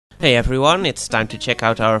Hey everyone, it's time to check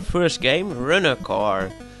out our first game, Runner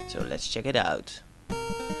Car. So let's check it out.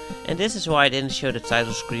 And this is why I didn't show the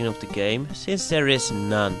title screen of the game, since there is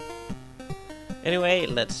none. Anyway,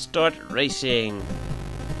 let's start racing.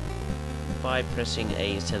 By pressing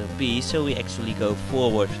A instead of B, so we actually go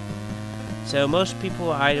forward. So most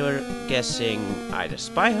people are either guessing either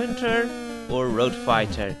Spy Hunter or Road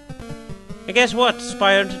Fighter. And guess what?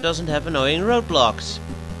 Spy Hunter doesn't have annoying roadblocks.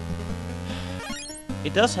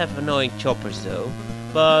 It does have annoying choppers though,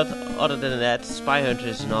 but other than that, Spy Hunter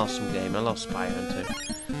is an awesome game. I love Spy Hunter.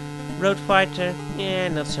 Road Fighter, yeah,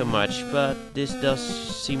 not so much, but this does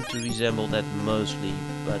seem to resemble that mostly,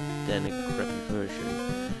 but then a crappy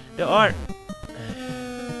version.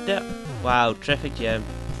 Wow, traffic jam.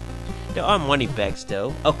 There are money bags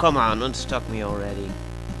though. Oh come on, unstuck me already.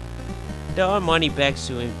 There are money bags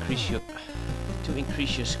to increase your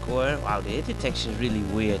score. Wow, the hit detection is really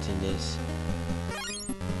weird in this.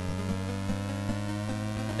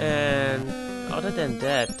 And other than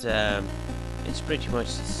that, it's pretty much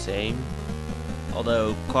the same.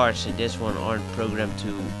 Although cars in this one aren't programmed to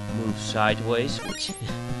move sideways, which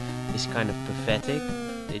is kind of pathetic.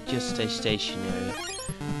 They just stay stationary.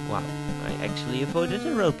 Wow, I actually avoided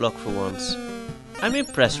a roadblock for once. I'm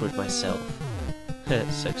impressed with myself.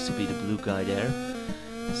 Sucks to be the blue guy there.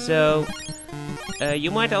 So, you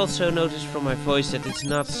might also notice from my voice that it's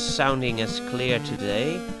not sounding as clear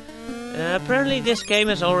today. Apparently this game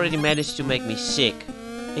has already managed to make me sick.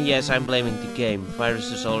 And yes, I'm blaming the game.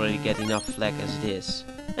 Viruses already get enough flack as it is.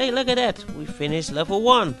 Hey, look at that! We finished level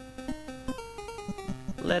 1!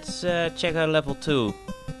 Let's check out level 2.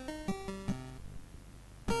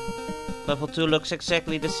 Level 2 looks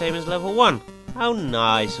exactly the same as level 1. How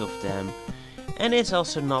nice of them. And it's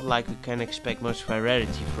also not like we can expect much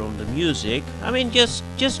variety from the music. I mean, just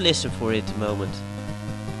listen for it a moment.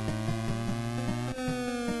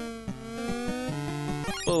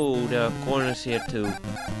 Oh, there are corners here too.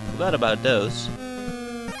 Forgot about those.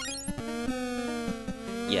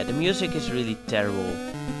 Yeah, the music is really terrible.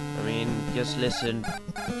 I mean, just listen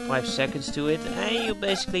 5 seconds to it and you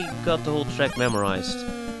basically got the whole track memorized.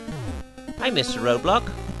 Hi Mr. Roadblock.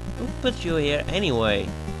 Who put you here anyway?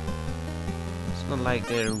 It's not like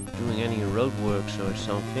they're doing any roadworks or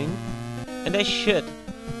something. And they should.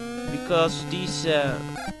 Because these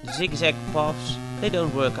zigzag paths, they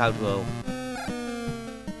don't work out well.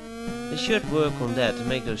 They should work on that to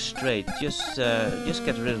make those straight. Just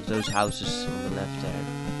get rid of those houses on the left there.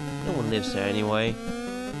 No one lives there anyway.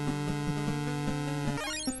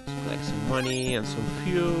 Let's collect some money and some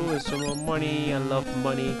fuel and some more money. I love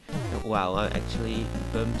money. And wow, I actually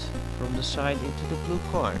bumped from the side into the blue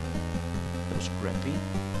car. That was crappy.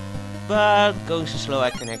 But going so slow I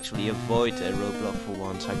can actually avoid a roadblock for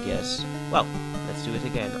once, I guess. Well, let's do it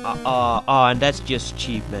again. And that's just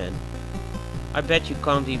cheap, man. I bet you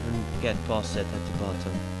can't even get past that at the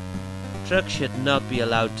bottom. Trucks should not be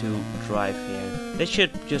allowed to drive here. They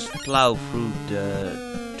should just plow through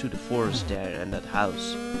to the forest there and that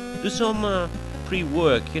house. Do some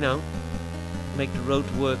pre-work, you know. Make the road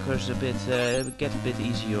workers a bit get a bit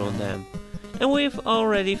easier on them. And we've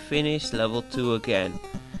already finished level 2 again.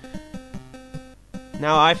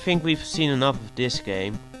 Now I think we've seen enough of this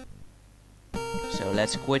game. So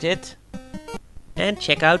let's quit it. And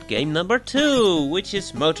check out game number 2, which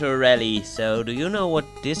is Motor Rally. So, do you know what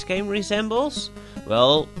this game resembles?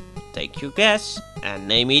 Well, take your guess and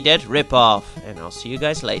name me that ripoff. And I'll see you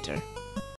guys later.